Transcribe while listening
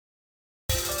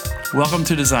Welcome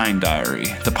to Design Diary,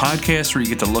 the podcast where you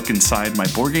get to look inside my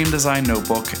board game design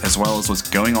notebook as well as what's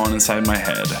going on inside my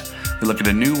head. We look at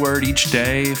a new word each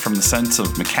day from the sense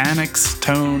of mechanics,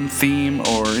 tone, theme,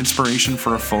 or inspiration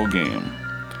for a full game.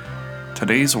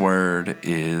 Today's word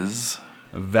is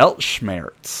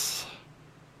Weltschmerz.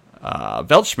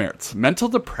 Weltschmerz, mental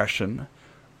depression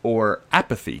or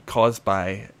apathy caused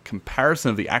by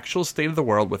comparison of the actual state of the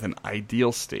world with an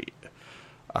ideal state.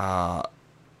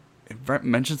 It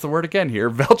mentions the word again here,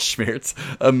 Weltschmerz,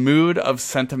 a mood of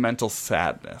sentimental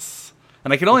sadness.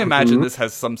 And I can only imagine this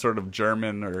has some sort of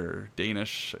German or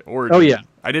Danish origin. Oh, yeah.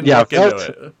 I didn't look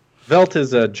into it. Welt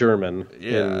is a German.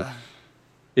 Yeah.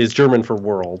 Is German for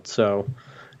world, so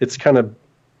it's kind of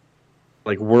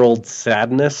like world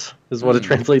sadness is what it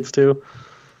translates to.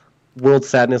 World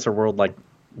sadness or world, like,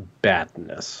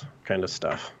 badness kind of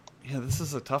stuff. Yeah, this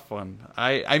is a tough one.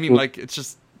 I mean, like, it's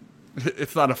just...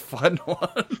 It's not a fun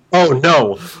one. Oh,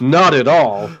 no, not at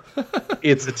all.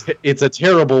 It's a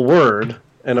terrible word,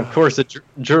 and of course the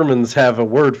Germans have a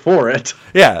word for it.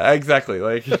 Yeah, exactly.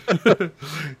 Like,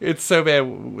 it's so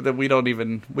bad that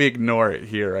we ignore it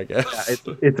here, I guess.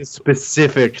 Yeah, it's a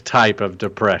specific type of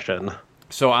depression.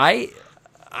 So I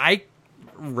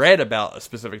read about a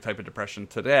specific type of depression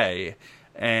today,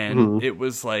 and it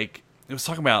was talking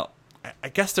about, I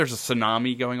guess there's a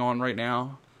tsunami going on right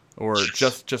now. Or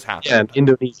just happened. Yeah, in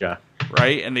Indonesia.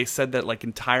 Right? And they said that, like,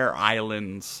 entire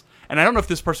islands... And I don't know if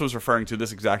this person was referring to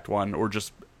this exact one or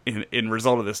just in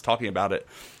result of this talking about it.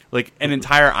 Like, an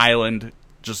entire island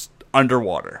just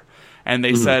underwater. And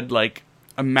they said, like,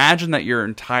 imagine that your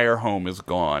entire home is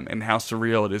gone and how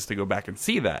surreal it is to go back and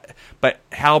see that. But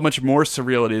how much more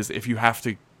surreal it is if you have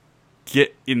to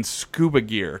get in scuba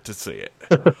gear to see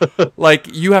it.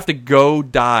 Like, you have to go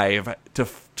dive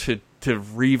to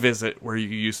revisit where you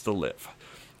used to live.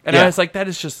 And I was like,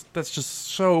 that's just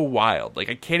so wild. Like,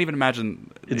 I can't even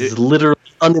imagine. It is literally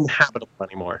uninhabitable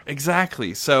anymore.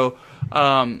 Exactly. So,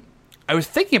 I was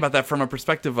thinking about that from a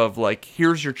perspective of, like,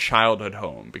 here's your childhood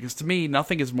home. Because to me,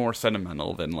 nothing is more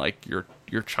sentimental than, like, your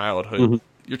childhood,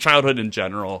 your childhood in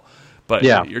general, but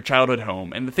your childhood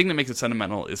home. And the thing that makes it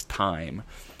sentimental is time.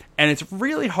 And it's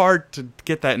really hard to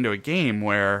get that into a game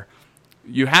where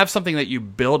you have something that you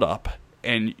build up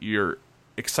and you're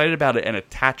excited about it and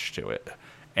attached to it.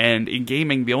 And in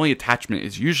gaming, the only attachment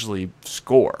is usually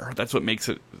score. That's what makes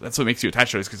you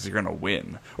attached to it, is because you're going to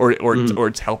win, or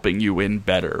it's helping you win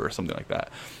better, or something like that.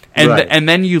 And and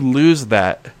then you lose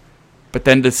that, but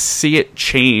then to see it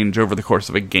change over the course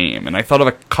of a game. And I thought of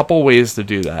a couple ways to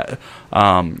do that.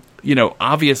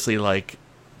 Obviously, like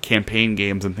campaign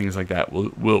games and things like that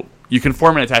will you can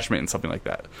form an attachment in something like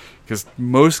that, because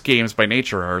most games by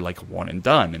nature are like one and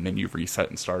done, and then you reset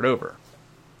and start over.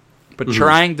 But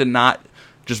trying to not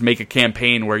just make a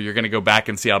campaign where you're going to go back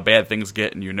and see how bad things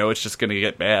get, and it's just going to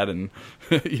get bad, and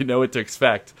you know what to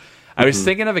expect. I was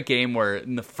thinking of a game where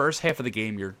in the first half of the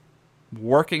game you're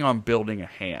working on building a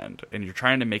hand, and you're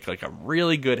trying to make like a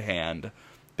really good hand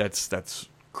that's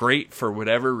great for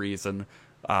whatever reason.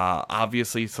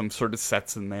 Obviously some sort of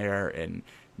sets in there, and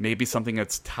maybe something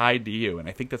that's tied to you. And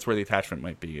I think that's where the attachment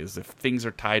might be, is if things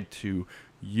are tied to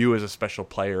you as a special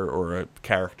player or a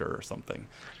character or something.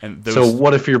 And so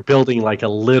what if you're building like a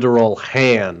literal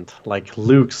hand, like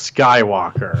Luke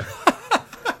Skywalker?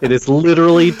 It is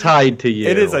literally tied to you.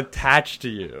 It is attached to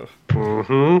you.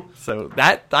 So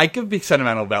that, I could be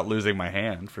sentimental about losing my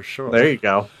hand, for sure. There you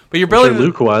go. But you're building...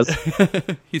 Luke was.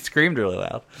 He screamed really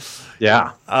loud.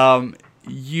 Yeah.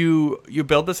 You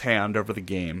build this hand over the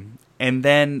game, and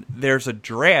then there's a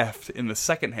draft in the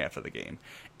second half of the game.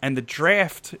 And the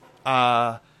draft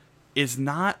is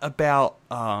not about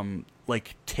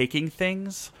like taking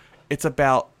things. It's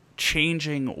about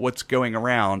changing what's going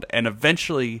around, and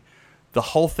eventually the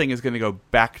whole thing is going to go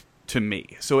back to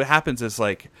me. So what happens is,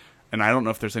 like, and I don't know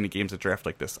if there's any games that draft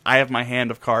like this. I have my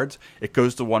hand of cards. It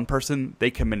goes to one person.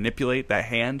 They can manipulate that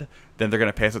hand. Then they're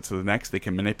going to pass it to the next. They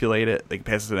can manipulate it. They can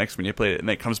pass it to the next, manipulate it, and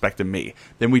then it comes back to me.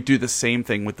 Then we do the same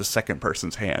thing with the second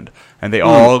person's hand. And they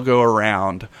all go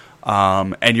around.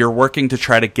 And you're working to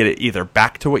try to get it either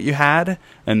back to what you had,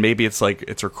 and maybe it's like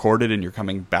it's recorded and you're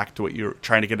coming back to what you're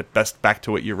trying to get it best back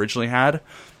to what you originally had.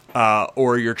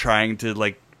 Or you're trying to,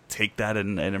 like, take that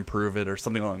and improve it or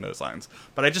something along those lines.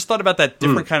 But I just thought about that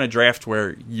different kind of draft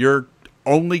where your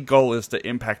only goal is to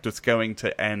impact what's going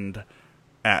to end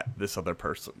at this other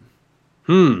person.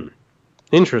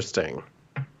 Interesting.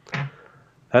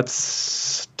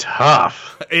 That's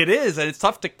tough. It is, and it's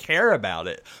tough to care about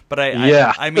it. But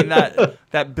I mean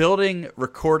that building,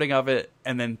 recording of it,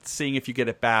 and then seeing if you get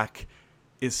it back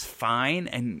is fine,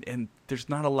 and there's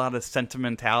not a lot of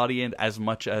sentimentality in as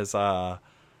much as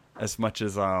as much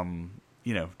as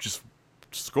just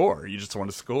score. You just want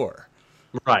to score.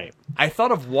 Right. I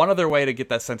thought of one other way to get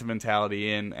that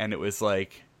sentimentality in, and it was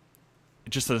like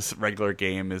just a regular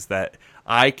game, is that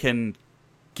I can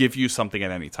give you something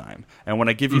at any time. And when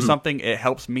I give you something, it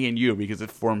helps me and you because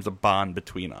it forms a bond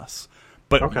between us.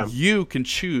 But you can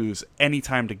choose any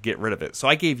time to get rid of it. So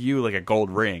I gave you like a gold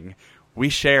ring. We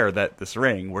share this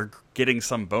ring. We're getting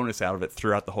some bonus out of it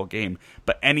throughout the whole game.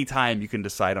 But anytime you can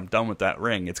decide I'm done with that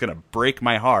ring, it's going to break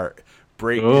my heart.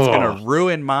 It's going to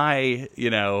ruin my,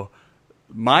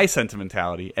 my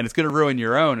sentimentality, and it's going to ruin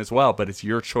your own as well, but it's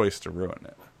your choice to ruin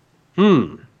it.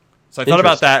 So I thought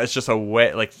about that as just a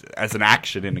way, like as an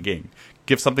action in a game.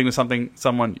 Give something to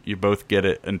someone, you both get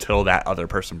it until that other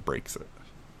person breaks it.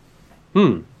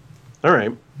 All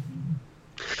right.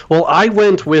 Well, I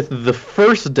went with the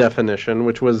first definition,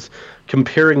 which was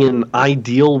comparing an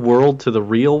ideal world to the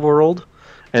real world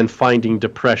and finding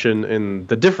depression in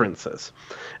the differences.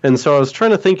 And so I was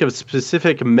trying to think of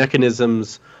specific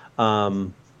mechanisms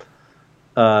that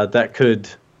could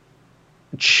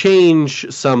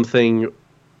change something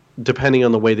depending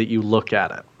on the way that you look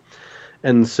at it.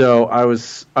 And so I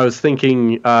was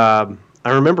thinking, I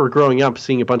remember growing up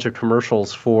seeing a bunch of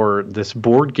commercials for this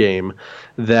board game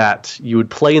that you would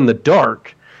play in the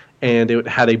dark, and it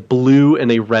had a blue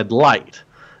and a red light.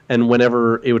 And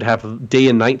whenever it would have day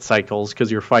and night cycles because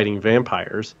you're fighting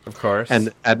vampires. Of course.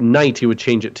 And at night he would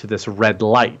change it to this red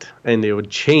light, and it would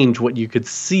change what you could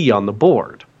see on the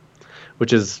board,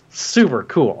 which is super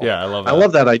cool. Yeah, I love that. I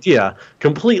love that idea.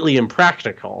 Completely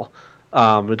impractical.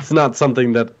 It's not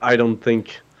something that I don't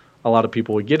think a lot of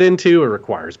people would get into. It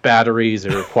requires batteries.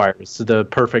 It requires the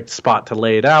perfect spot to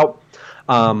lay it out.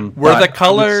 Were the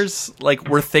colors,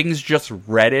 were things just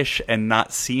reddish and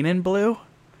not seen in blue?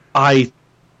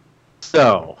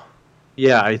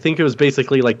 Yeah, I think it was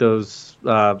basically like those,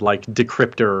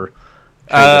 decryptor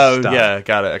stuff. Yeah,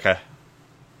 got it, okay.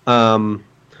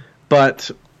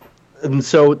 And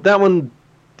so that one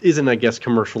isn't, I guess,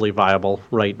 commercially viable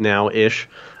right now-ish.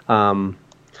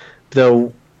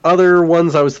 Though other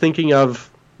ones I was thinking of,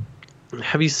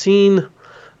 have you seen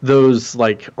those,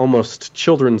 almost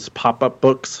children's pop-up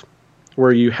books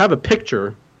where you have a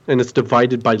picture and it's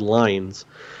divided by lines,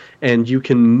 and you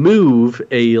can move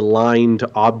a lined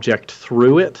object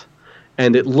through it,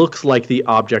 and it looks like the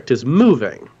object is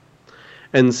moving.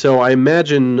 And so I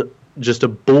imagine just a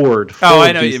board full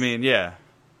I know what you mean, yeah.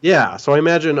 Yeah, so I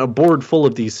imagine a board full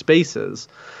of these spaces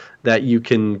that you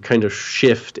can kind of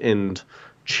shift and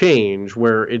change,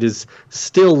 where it is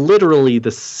still literally the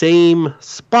same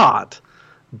spot,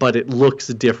 but it looks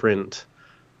different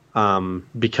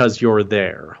because you're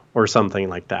there, or something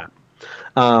like that.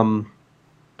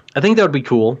 I think that would be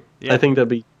cool. Yeah. I think that'd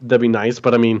be nice.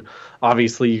 But I mean,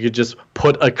 obviously, you could just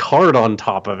put a card on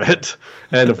top of it,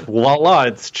 and voila,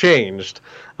 it's changed.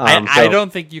 I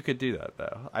don't think you could do that,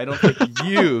 though. I don't think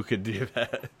you could do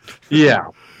that. Yeah.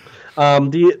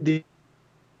 The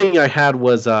thing I had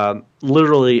was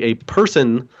literally a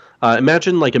person.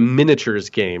 Imagine like a miniatures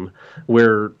game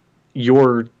where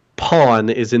your pawn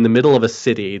is in the middle of a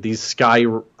city, these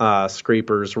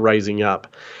skyscrapers rising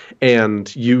up,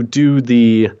 and you do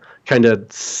the kind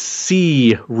of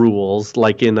C rules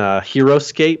like in a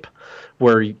Heroscape,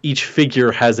 where each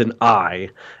figure has an eye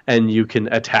and you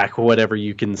can attack whatever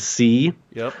you can see.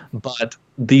 Yep. But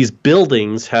these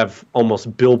buildings have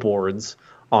almost billboards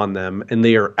on them, and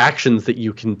they are actions that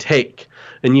you can take,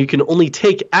 and you can only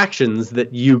take actions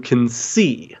that you can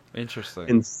see. Interesting.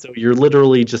 And so you're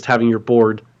literally just having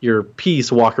your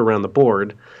piece walk around the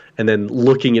board, and then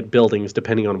looking at buildings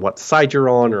depending on what side you're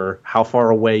on or how far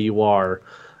away you are.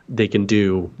 They can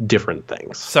do different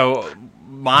things. So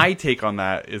my take on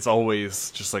that is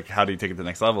always just like, how do you take it to the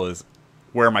next level, is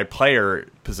where my player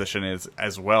position is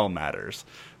as well matters.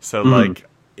 So like,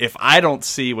 if I don't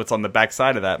see what's on the back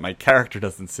side of that, my character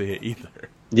doesn't see it either.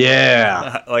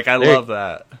 Yeah. I love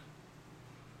that.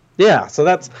 Yeah, so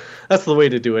that's the way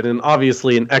to do it. And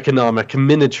obviously an economic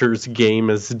miniatures game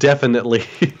is definitely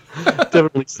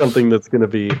something that's going to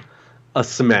be a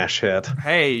smash hit.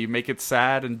 Hey, you make it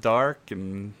sad and dark,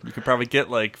 and you could probably get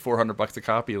like $400 a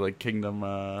copy, like Kingdom.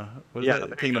 What is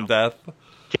it? Kingdom Death.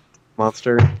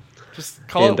 Monster. Just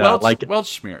call it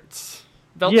Weltschmerz.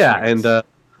 Yeah, and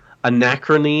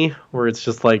Anachrony, where it's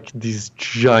just like these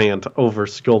giant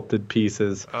over-sculpted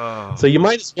pieces. Oh. So you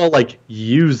might as well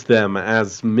use them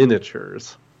as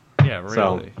miniatures. Yeah, really.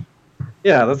 So,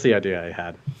 yeah, that's the idea I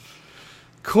had.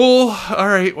 Cool. All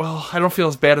right. Well, I don't feel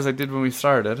as bad as I did when we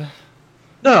started.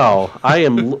 No, I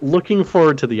am looking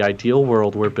forward to the ideal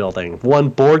world we're building, one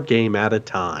board game at a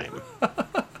time.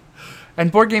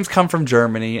 And board games come from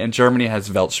Germany, and Germany has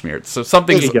Weltschmerz. So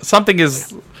something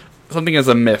is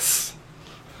amiss.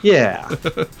 Yeah.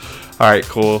 All right,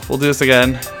 cool. We'll do this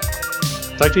again.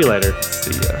 Talk to you later.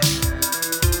 See ya.